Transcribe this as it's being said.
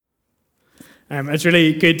It's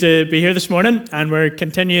really good to be here this morning, and we're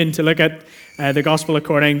continuing to look at the Gospel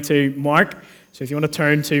according to Mark. So if you want to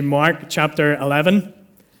turn to Mark chapter 11,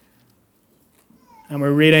 and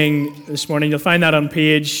we're reading this morning, you'll find that on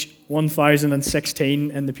page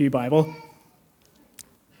 1016 in the Pew Bible.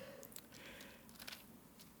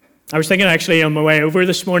 I was thinking actually on my way over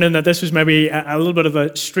this morning that this was maybe a little bit of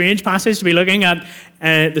a strange passage to be looking at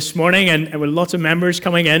this morning, and with lots of members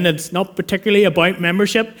coming in. It's not particularly about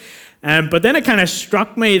membership, but then it kind of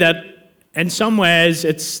struck me that in some ways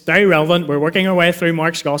it's very relevant. We're working our way through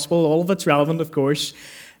Mark's Gospel. All of it's relevant, of course.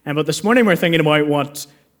 But this morning we're thinking about what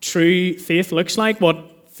true faith looks like,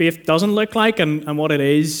 what faith doesn't look like, and what it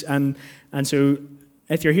is. And so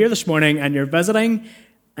if you're here this morning and you're visiting,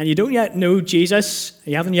 and you don't yet know Jesus,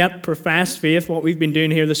 you haven't yet professed faith, what we've been doing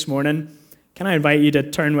here this morning, can I invite you to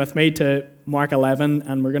turn with me to Mark 11,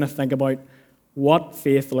 and we're going to think about what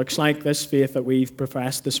faith looks like, this faith that we've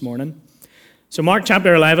professed this morning. So Mark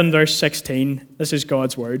chapter 11, verse 16, this is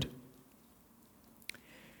God's word.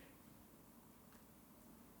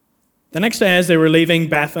 The next day as they were leaving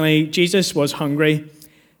Bethany, Jesus was hungry.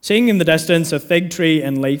 Seeing in the distance a fig tree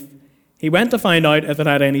in leaf, he went to find out if it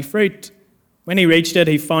had any fruit. When he reached it,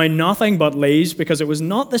 he found nothing but leaves, because it was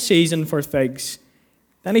not the season for figs.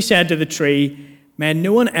 Then he said to the tree, "May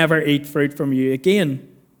no one ever eat fruit from you again."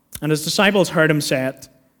 And his disciples heard him say it.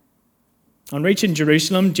 On reaching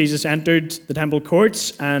Jerusalem, Jesus entered the temple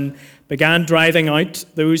courts and began driving out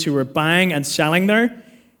those who were buying and selling there.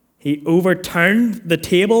 He overturned the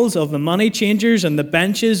tables of the money changers and the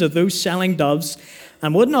benches of those selling doves,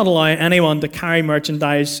 and would not allow anyone to carry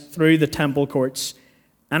merchandise through the temple courts.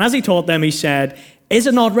 And as he taught them, he said, "Is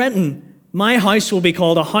it not written, 'My house will be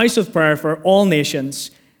called a house of prayer for all nations,'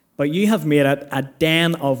 but you have made it a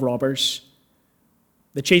den of robbers."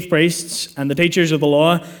 The chief priests and the teachers of the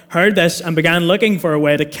law heard this and began looking for a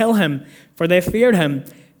way to kill him, for they feared him,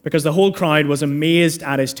 because the whole crowd was amazed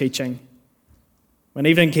at his teaching. When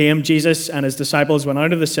evening came, Jesus and his disciples went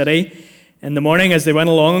out of the city. In the morning, as they went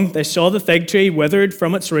along, they saw the fig tree withered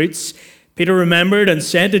from its roots. Peter remembered and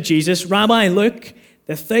said to Jesus, "Rabbi, look,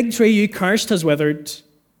 the fig tree you cursed has withered."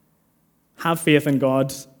 "Have faith in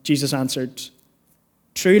God," Jesus answered.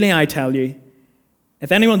 "Truly I tell you,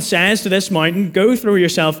 if anyone says to this mountain, 'Go throw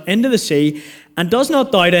yourself into the sea,' and does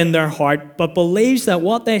not doubt in their heart, but believes that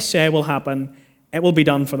what they say will happen, it will be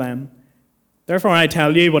done for them. Therefore I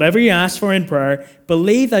tell you, whatever you ask for in prayer,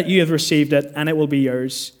 believe that you have received it, and it will be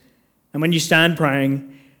yours. And when you stand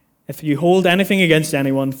praying, if you hold anything against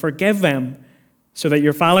anyone, forgive them, so that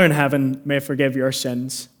your Father in heaven may forgive your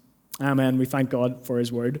sins." Amen. We thank God for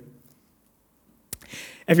his word.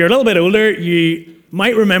 If you're a little bit older, you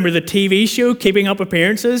might remember the TV show Keeping Up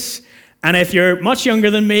Appearances. And if you're much younger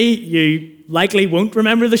than me, you likely won't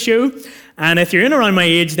remember the show. And if you're in around my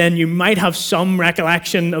age, then you might have some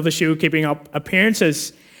recollection of the show Keeping Up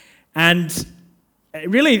Appearances. And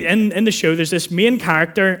really, in the show, there's this main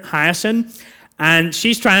character, Hyacinth, and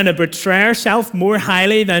she's trying to portray herself more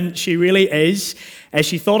highly than she really is.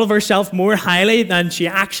 She thought of herself more highly than she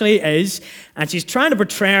actually is. And she's trying to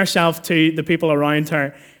portray herself to the people around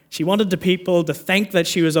her. She wanted the people to think that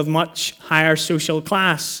she was of much higher social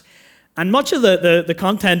class. And much of the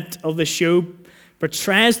content of the show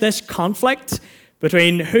portrays this conflict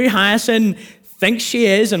between who Hyacinth thinks she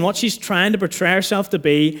is and what she's trying to portray herself to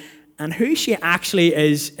be, and who she actually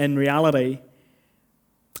is in reality.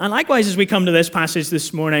 And likewise, as we come to this passage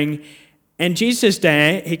this morning, in Jesus'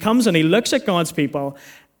 day, he comes and he looks at God's people,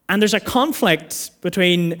 and there's a conflict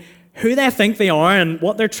between who they think they are and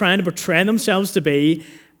what they're trying to portray themselves to be,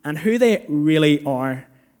 and who they really are.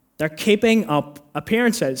 They're keeping up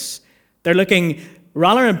appearances. They're looking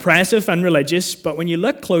rather impressive and religious, but when you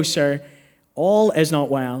look closer, all is not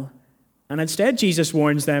well. And instead, Jesus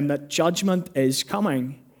warns them that judgment is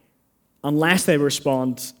coming unless they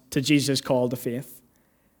respond to Jesus' call to faith.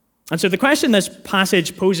 And so the question this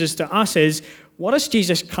passage poses to us is, what does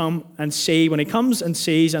Jesus come and see? When he comes and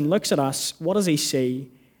sees and looks at us, what does he see?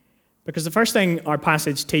 Because the first thing our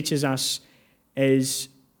passage teaches us is,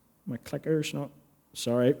 my clicker's not,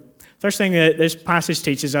 sorry. First thing that this passage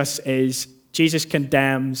teaches us is Jesus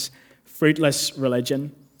condemns fruitless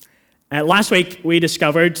religion. Last week we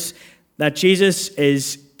discovered that Jesus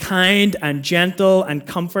is kind and gentle and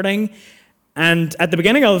comforting. And at the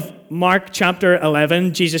beginning of Mark chapter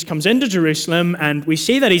 11, Jesus comes into Jerusalem, and we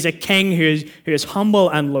see that he's a king who is humble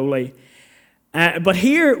and lowly. But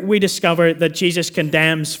here we discover that Jesus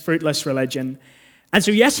condemns fruitless religion. And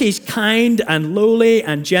so yes, he's kind and lowly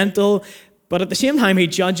and gentle, but at the same time he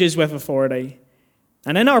judges with authority.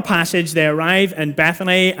 And in our passage, they arrive in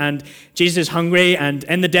Bethany, and Jesus is hungry, and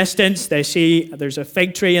in the distance they see there's a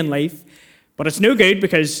fig tree in leaf. But it's no good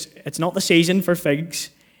because it's not the season for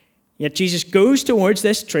figs. Yet Jesus goes towards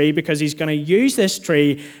this tree because he's going to use this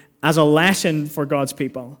tree as a lesson for God's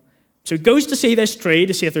people. So he goes to see this tree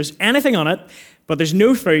to see if there's anything on it, but there's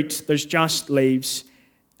no fruit, there's just leaves.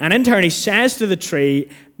 And in turn, he says to the tree,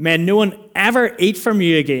 "May no one ever eat from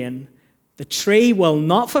you again. The tree will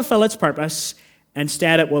not fulfill its purpose.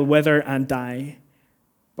 Instead, it will wither and die."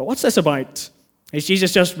 But what's this about? Is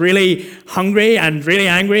Jesus just really hungry and really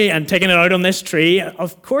angry and taking it out on this tree?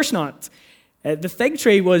 Of course not. The fig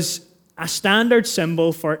tree was a standard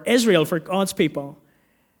symbol for Israel, for God's people.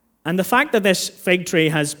 And the fact that this fig tree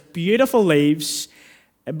has beautiful leaves,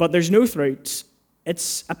 but there's no fruit,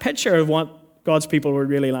 it's a picture of what God's people were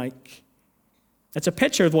really like. It's a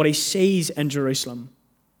picture of what he sees in Jerusalem.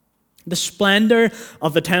 The splendor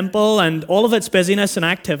of the temple and all of its busyness and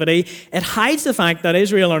activity, it hides the fact that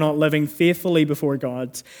Israel are not living faithfully before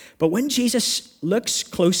God. But when Jesus looks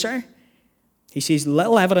closer, he sees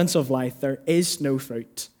little evidence of life. There is no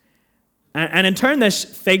fruit. And in turn, this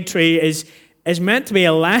fig tree is meant to be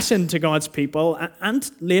a lesson to God's people and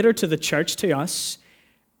later to the church, to us.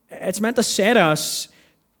 It's meant to say to us,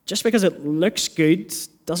 just because it looks good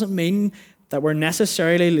doesn't mean that we're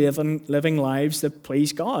necessarily living lives that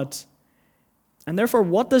please God. And therefore,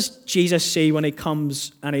 what does Jesus see when he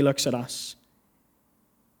comes and he looks at us?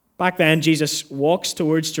 Back then, Jesus walks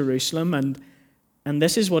towards Jerusalem, and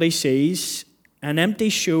this is what he sees, an empty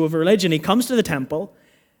show of religion. He comes to the temple,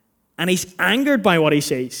 and he's angered by what he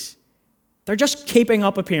sees. They're just keeping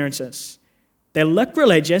up appearances. They look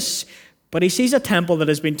religious, but he sees a temple that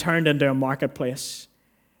has been turned into a marketplace.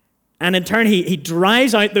 And in turn, he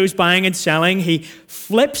drives out those buying and selling. He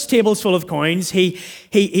flips tables full of coins. He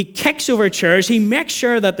kicks over chairs. He makes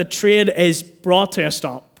sure that the trade is brought to a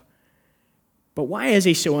stop. But why is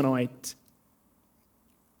he so annoyed?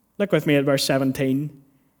 Look with me at verse 17.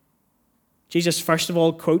 Jesus, first of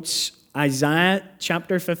all, quotes Isaiah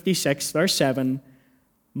chapter 56, verse 7.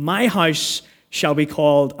 "My house shall be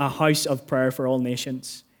called a house of prayer for all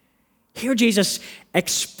nations." Here Jesus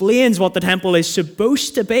explains what the temple is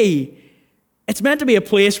supposed to be. It's meant to be a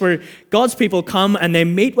place where God's people come and they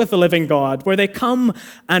meet with the living God, where they come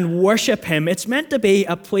and worship him. It's meant to be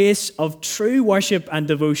a place of true worship and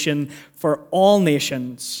devotion for all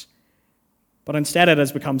nations. But instead it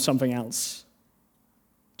has become something else.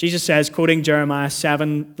 Jesus says, quoting Jeremiah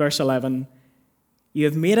 7, verse 11, "You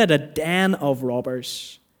have made it a den of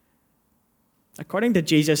robbers." According to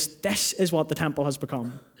Jesus, this is what the temple has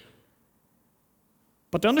become.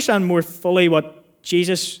 But to understand more fully what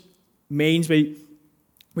Jesus means,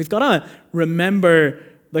 we've got to remember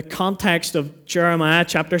the context of Jeremiah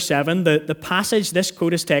chapter 7, the passage this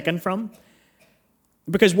quote is taken from.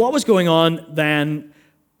 Because what was going on then,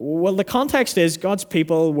 well, the context is God's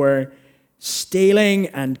people were stealing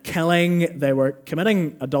and killing. They were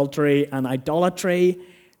committing adultery and idolatry.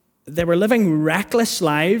 They were living reckless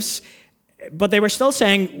lives, but they were still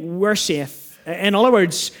saying, we're safe. In other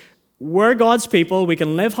words, we're God's people. We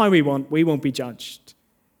can live how we want. We won't be judged.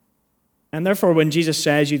 And therefore, when Jesus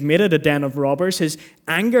says you've made it a den of robbers, his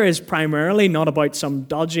anger is primarily not about some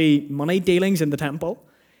dodgy money dealings in the temple,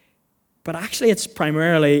 but actually it's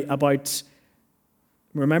primarily about,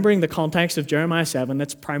 remembering the context of Jeremiah 7,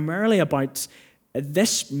 it's primarily about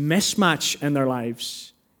this mismatch in their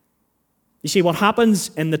lives. You see, what happens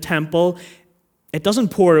in the temple, it doesn't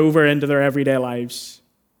pour over into their everyday lives.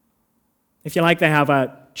 If you like, they have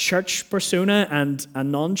a church persona and a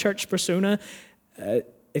non-church persona.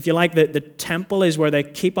 If you like, the temple is where they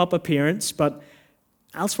keep up appearance, but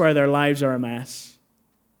elsewhere their lives are a mess.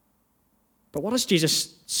 But what does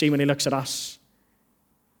Jesus see when he looks at us?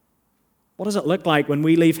 What does it look like when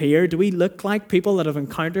we leave here? Do we look like people that have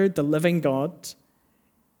encountered the living God?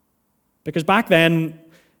 Because back then,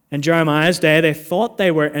 in Jeremiah's day, they thought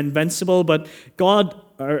they were invincible, but God,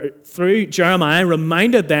 through Jeremiah,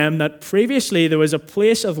 reminded them that previously there was a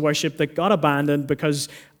place of worship that got abandoned because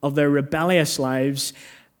of their rebellious lives.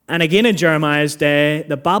 And again in Jeremiah's day,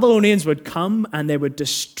 the Babylonians would come and they would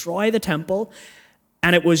destroy the temple,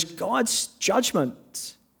 and it was God's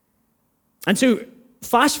judgment. And so,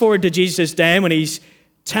 fast forward to Jesus' day when he's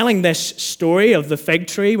telling this story of the fig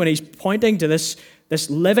tree, when he's pointing to this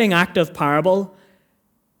living, active parable.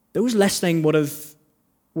 Those listening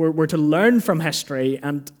were to learn from history,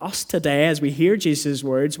 and us today, as we hear Jesus'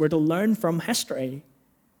 words, we're to learn from history.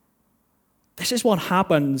 This is what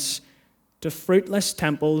happens to fruitless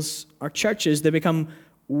temples or churches. They become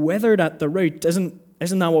withered at the root. Isn't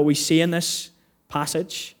that what we see in this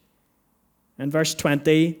passage? In verse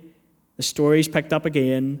 20, the story's picked up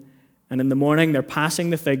again, and in the morning they're passing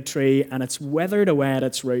the fig tree, and it's withered away at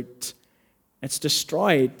its root. It's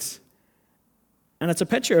destroyed. And it's a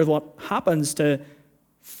picture of what happens to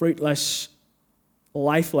fruitless,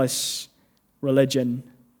 lifeless religion.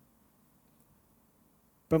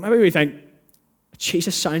 But maybe we think,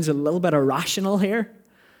 Jesus sounds a little bit irrational here.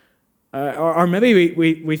 Or maybe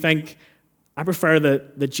we think, I prefer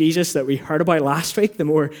the Jesus that we heard about last week, the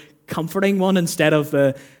more comforting one, instead of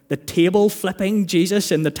the table-flipping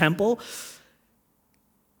Jesus in the temple.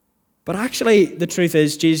 But actually, the truth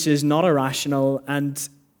is, Jesus is not irrational, and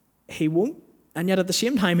he won't, and yet at the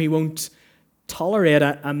same time, he won't tolerate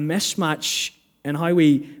a mismatch in how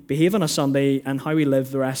we behave on a Sunday and how we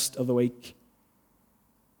live the rest of the week.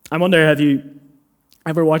 I wonder, have you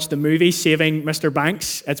ever watched the movie Saving Mr.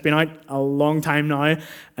 Banks? It's been out a long time now,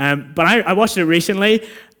 but I watched it recently,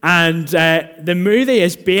 and the movie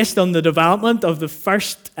is based on the development of the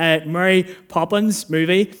first Mary Poppins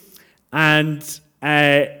movie, and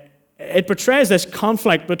it portrays this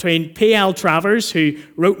conflict between P.L. Travers, who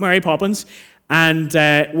wrote Mary Poppins, and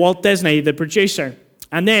Walt Disney, the producer.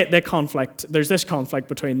 And there's this conflict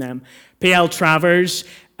between them. P.L. Travers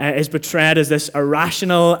is portrayed as this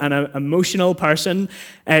irrational and emotional person.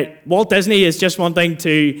 Walt Disney is just wanting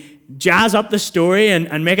to jazz up the story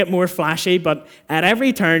and make it more flashy, but at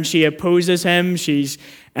every turn she opposes him. She's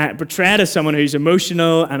portrayed as someone who's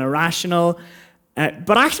emotional and irrational.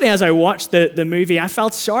 But actually, as I watched the movie, I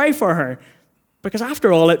felt sorry for her, because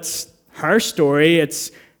after all, it's her story,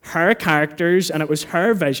 it's her characters, and it was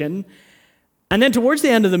her vision. And then towards the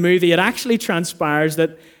end of the movie, it actually transpires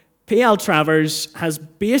that P.L. Travers has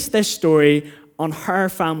based this story on her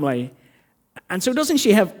family. And so doesn't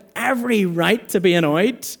she have every right to be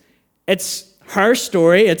annoyed? It's her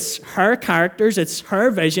story, it's her characters, it's her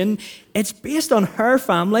vision, it's based on her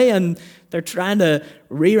family, and they're trying to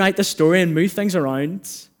rewrite the story and move things around.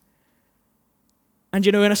 And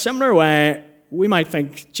in a similar way, we might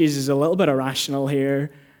think Jesus is a little bit irrational here,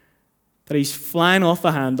 that he's flying off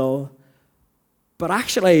the handle. But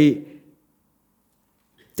actually,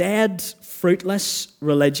 dead, fruitless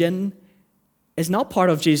religion is not part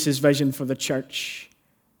of Jesus' vision for the church.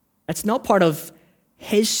 It's not part of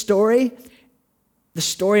his story, the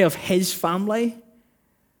story of his family.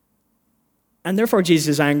 And therefore, Jesus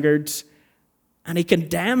is angered, and he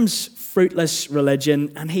condemns fruitless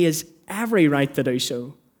religion, and he has every right to do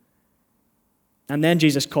so. And then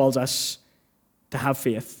Jesus calls us to have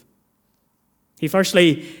faith. He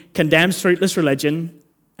firstly condemns fruitless religion,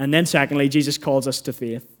 and then secondly, Jesus calls us to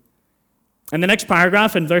faith. In the next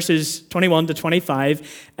paragraph, in verses 21 to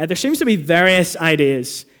 25, there seems to be various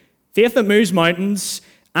ideas. Faith that moves mountains,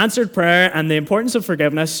 answered prayer, and the importance of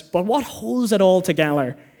forgiveness. But what holds it all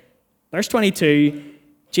together? Verse 22,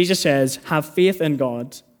 Jesus says, have faith in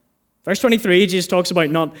God. Verse 23, Jesus talks about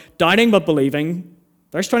not doubting but believing.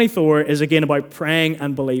 Verse 24 is again about praying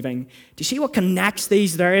and believing. Do you see what connects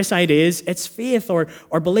these various ideas? It's faith or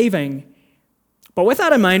believing. But with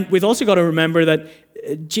that in mind, we've also got to remember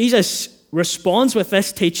that Jesus responds with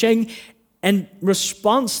this teaching in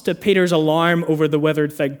response to Peter's alarm over the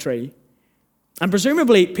withered fig tree. And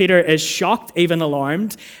presumably, Peter is shocked, even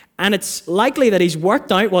alarmed, and it's likely that he's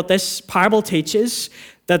worked out what this parable teaches,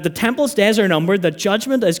 that the temple's days are numbered, that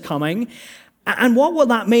judgment is coming. And what will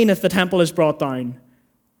that mean if the temple is brought down?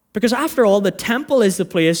 Because after all, the temple is the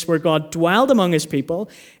place where God dwelled among his people.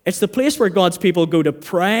 It's the place where God's people go to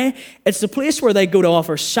pray. It's the place where they go to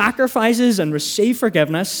offer sacrifices and receive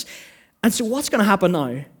forgiveness. And so what's going to happen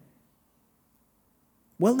now?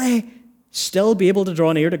 Will they still be able to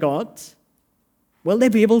draw near to God? Will they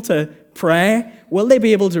be able to pray? Will they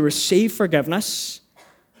be able to receive forgiveness?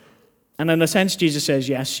 And in a sense, Jesus says,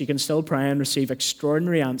 yes, you can still pray and receive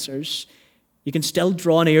extraordinary answers. You can still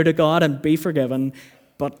draw near to God and be forgiven,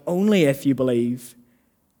 but only if you believe.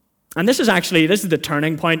 And this is the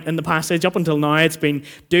turning point in the passage. Up until now, it's been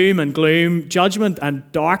doom and gloom, judgment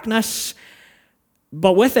and darkness.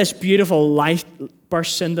 But with this beautiful light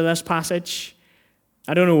bursts into this passage.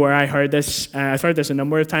 I don't know where I heard this. I've heard this a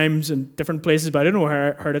number of times in different places, but I don't know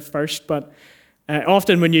where I heard it first. But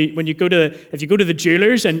often if you go to the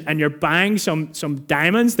jewelers and you're buying some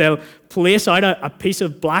diamonds, they'll place out a piece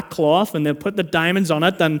of black cloth and they'll put the diamonds on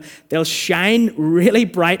it and they'll shine really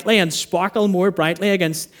brightly and sparkle more brightly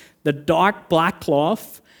against the dark black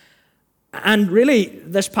cloth. And really,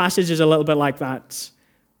 this passage is a little bit like that.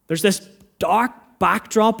 There's this dark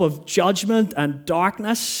backdrop of judgment and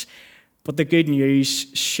darkness, but the good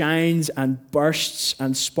news shines and bursts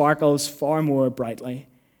and sparkles far more brightly.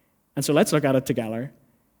 And so let's look at it together.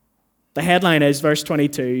 The headline is, verse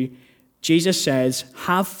 22, Jesus says,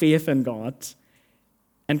 have faith in God.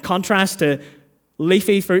 In contrast to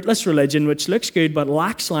leafy, fruitless religion, which looks good but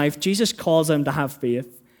lacks life, Jesus calls them to have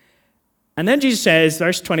faith. And then Jesus says,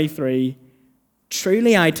 verse 23,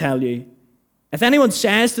 Truly I tell you, if anyone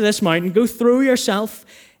says to this mountain, go throw yourself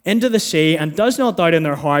into the sea, and does not doubt in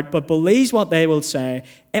their heart, but believes what they will say,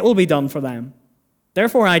 it will be done for them.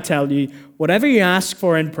 Therefore I tell you, whatever you ask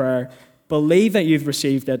for in prayer, believe that you've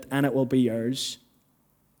received it, and it will be yours.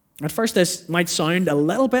 At first, this might sound a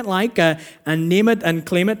little bit like a name it and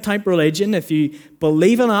claim it type religion. If you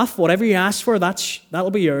believe enough, whatever you ask for,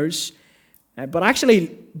 that'll be yours. But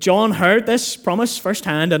actually, John heard this promise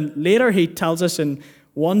firsthand, and later he tells us in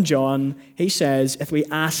 1 John, he says, if we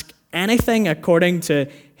ask anything according to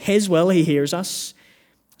his will, he hears us.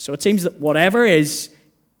 So it seems that whatever is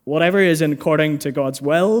according to God's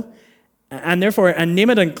will, and therefore a name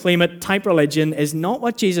it and claim it type religion is not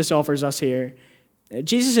what Jesus offers us here.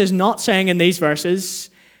 Jesus is not saying in these verses,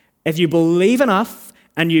 if you believe enough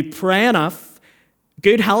and you pray enough,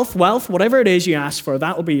 good health, wealth, whatever it is you ask for,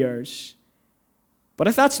 that will be yours. But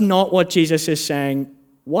if that's not what Jesus is saying,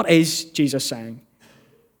 what is Jesus saying?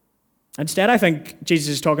 Instead, I think Jesus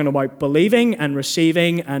is talking about believing and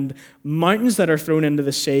receiving and mountains that are thrown into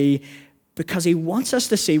the sea, because he wants us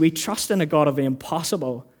to see we trust in a God of the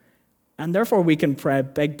impossible, and therefore we can pray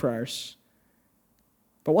big prayers.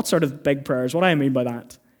 But what sort of big prayers? What do I mean by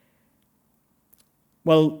that?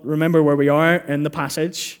 Well, remember where we are in the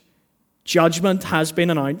passage. Judgment has been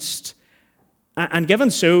announced. And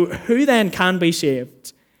given so, who then can be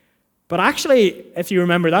saved? But actually, if you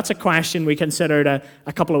remember, that's a question we considered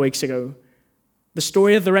a couple of weeks ago. The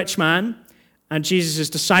story of the rich man, and Jesus'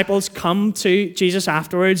 disciples come to Jesus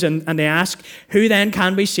afterwards, and they ask, who then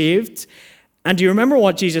can be saved? And do you remember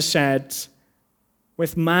what Jesus said?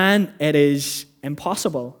 With man it is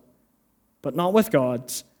impossible, but not with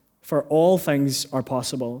God, for all things are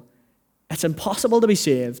possible. It's impossible to be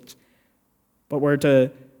saved, but we're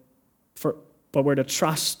to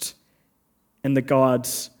trust in the God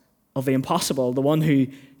of the impossible, the one who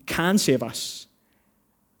can save us.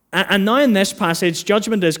 And now in this passage,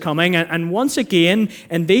 judgment is coming, and once again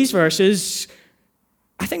in these verses,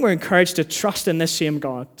 I think we're encouraged to trust in this same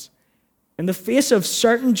God. In the face of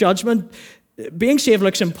certain judgment, being saved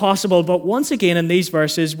looks impossible, but once again in these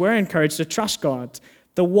verses, we're encouraged to trust God,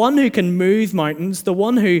 the one who can move mountains, the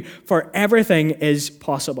one who for everything is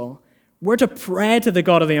possible. We're to pray to the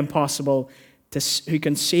God of the impossible, who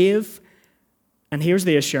can save, and here's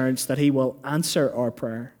the assurance that he will answer our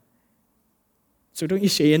prayer. So don't you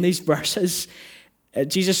see in these verses,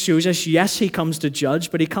 Jesus shows us, yes, he comes to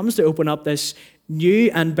judge, but he comes to open up this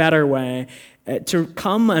new and better way to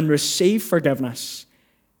come and receive forgiveness.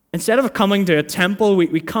 Instead of coming to a temple,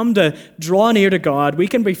 we come to draw near to God. We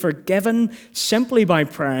can be forgiven simply by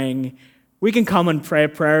praying. We can come and pray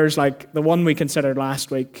prayers like the one we considered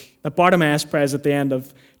last week, that Bartimaeus prays at the end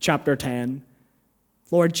of chapter 10.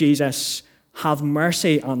 Lord Jesus, have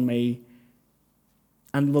mercy on me,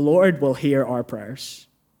 and the Lord will hear our prayers.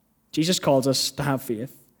 Jesus calls us to have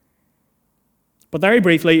faith. But very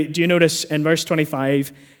briefly, do you notice in verse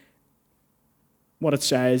 25 what it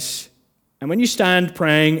says? And when you stand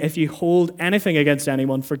praying, if you hold anything against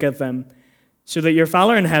anyone, forgive them, so that your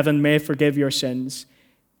Father in heaven may forgive your sins.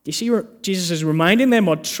 Do you see where Jesus is reminding them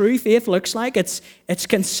what true faith looks like? It's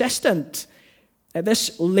consistent.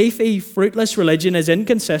 This leafy, fruitless religion is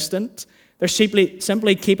inconsistent. They're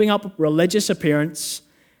simply keeping up religious appearance,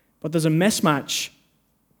 but there's a mismatch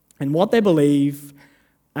in what they believe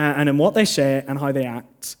and in what they say and how they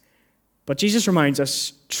act. But Jesus reminds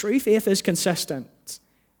us, true faith is consistent.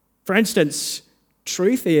 For instance,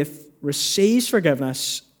 true faith receives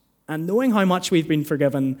forgiveness, and knowing how much we've been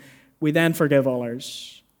forgiven, we then forgive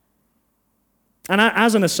others. And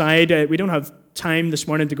as an aside, we don't have time this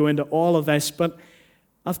morning to go into all of this, but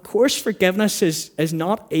of course forgiveness is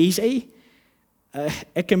not easy.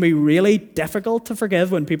 It can be really difficult to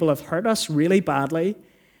forgive when people have hurt us really badly.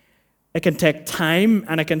 It can take time,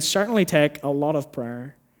 and it can certainly take a lot of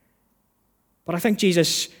prayer. But I think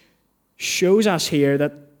Jesus shows us here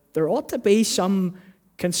that there ought to be some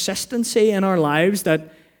consistency in our lives,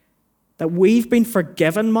 that we've been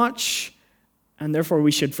forgiven much, and therefore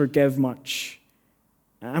we should forgive much.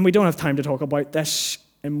 And we don't have time to talk about this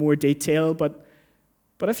in more detail, but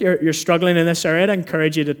if you're struggling in this area, I'd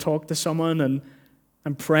encourage you to talk to someone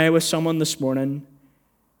and pray with someone this morning.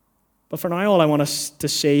 But for now, all I want us to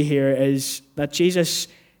see here is that Jesus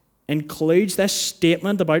includes this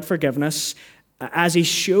statement about forgiveness as he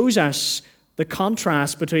shows us the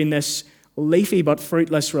contrast between this leafy but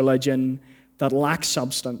fruitless religion that lacks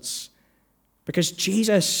substance. Because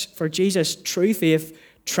for Jesus, true faith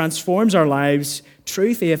transforms our lives.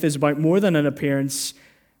 True faith is about more than an appearance,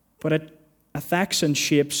 but it affects and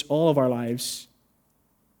shapes all of our lives.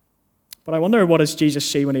 But I wonder, what does Jesus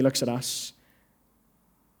see when he looks at us?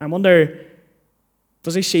 I wonder,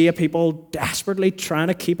 Does he see a people desperately trying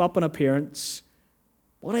to keep up an appearance?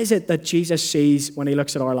 What is it that Jesus sees when he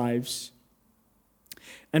looks at our lives?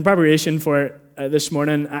 In preparation for this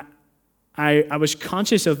morning, I was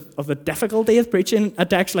conscious of the difficulty of preaching a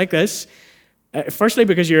text like this. Firstly,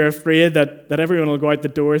 because you're afraid that everyone will go out the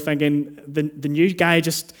door thinking the new guy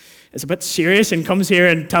just is a bit serious and comes here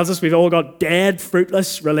and tells us we've all got dead,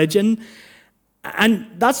 fruitless religion. And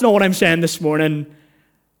that's not what I'm saying this morning.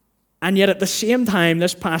 And yet at the same time,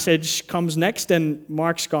 this passage comes next in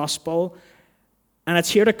Mark's Gospel, and it's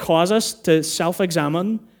here to cause us to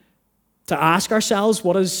self-examine, to ask ourselves,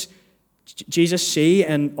 what does Jesus see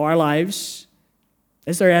in our lives?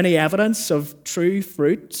 Is there any evidence of true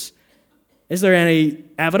fruit? Is there any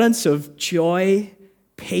evidence of joy,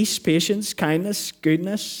 peace, patience, kindness,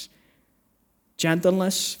 goodness,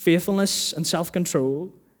 gentleness, faithfulness, and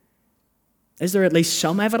self-control? Is there at least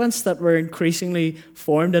some evidence that we're increasingly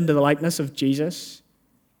formed into the likeness of Jesus?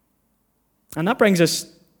 And that brings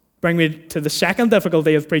me to the second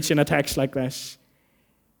difficulty of preaching a text like this.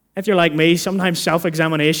 If you're like me, sometimes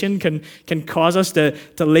self-examination can cause us to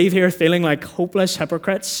leave here feeling like hopeless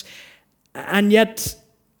hypocrites. And yet,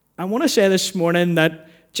 I want to say this morning that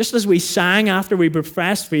just as we sang after we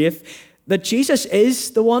professed faith, that Jesus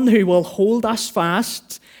is the one who will hold us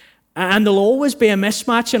fast, and there'll always be a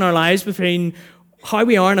mismatch in our lives between how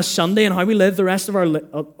we are on a Sunday and how we live the rest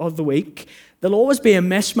of the week. There'll always be a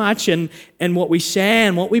mismatch in what we say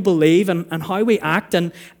and what we believe and how we act,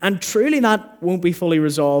 and truly that won't be fully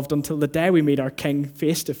resolved until the day we meet our King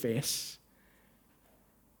face to face.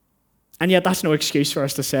 And yet that's no excuse for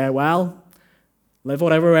us to say, well, live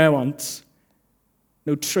whatever way I want.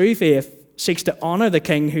 No, true faith seeks to honor the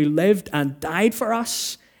King who lived and died for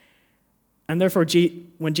us. And therefore,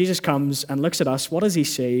 when Jesus comes and looks at us, what does he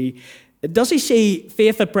see? Does he see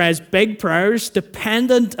faith that prays big prayers,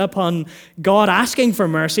 dependent upon God asking for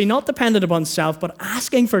mercy, not dependent upon self, but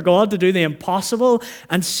asking for God to do the impossible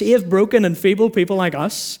and save broken and feeble people like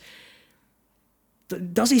us?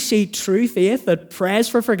 Does he see true faith that prays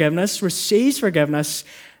for forgiveness, receives forgiveness,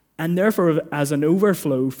 and therefore, as an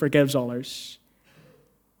overflow, forgives others?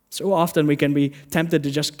 So often we can be tempted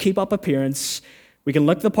to just keep up appearance. We can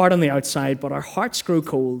look the part on the outside, but our hearts grow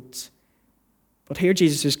cold. But here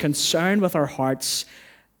Jesus is concerned with our hearts,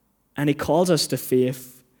 and he calls us to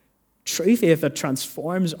faith, true faith that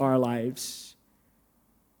transforms our lives.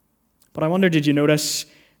 But I wonder, did you notice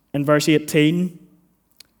in verse 18,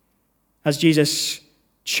 as Jesus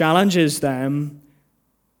challenges them,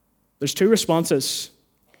 there's two responses.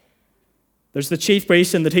 There's the chief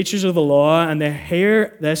priests and the teachers of the law, and they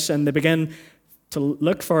hear this and they begin to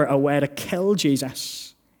look for a way to kill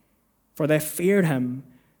Jesus, for they feared him.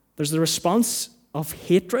 There's the response of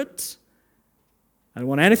hatred. I don't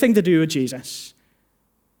want anything to do with Jesus.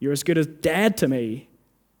 You're as good as dead to me.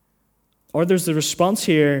 Or there's the response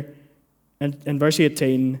here in verse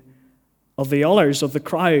 18 of the others, of the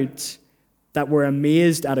crowd, that were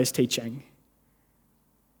amazed at his teaching.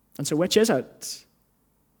 And so which is it?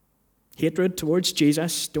 Hatred towards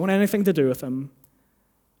Jesus, don't want anything to do with him,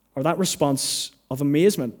 or that response of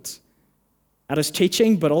amazement at his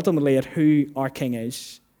teaching, but ultimately at who our King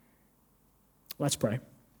is? Let's pray.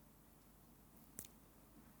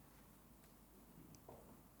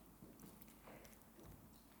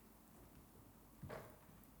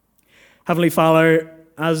 Heavenly Father,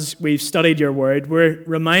 as we've studied your word, we're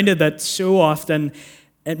reminded that so often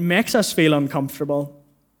it makes us feel uncomfortable.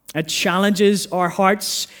 It challenges our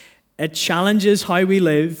hearts. It challenges how we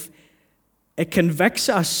live. It convicts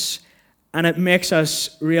us, and it makes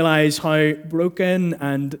us realize how broken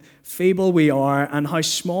and feeble we are and how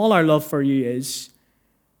small our love for you is.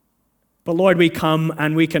 But Lord, we come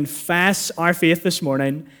and we confess our faith this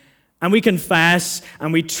morning, and we confess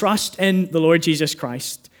and we trust in the Lord Jesus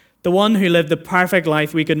Christ, the one who lived the perfect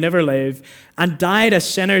life we could never live and died a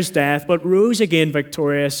sinner's death, but rose again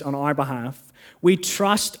victorious on our behalf. We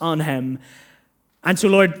trust on him. And so,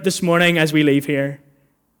 Lord, this morning as we leave here,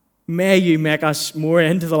 may you make us more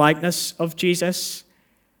into the likeness of Jesus,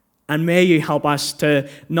 and may you help us to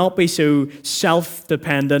not be so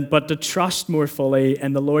self-dependent, but to trust more fully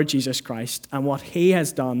in the Lord Jesus Christ and what he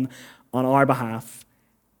has done on our behalf.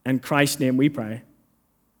 In Christ's name we pray.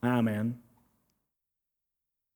 Amen.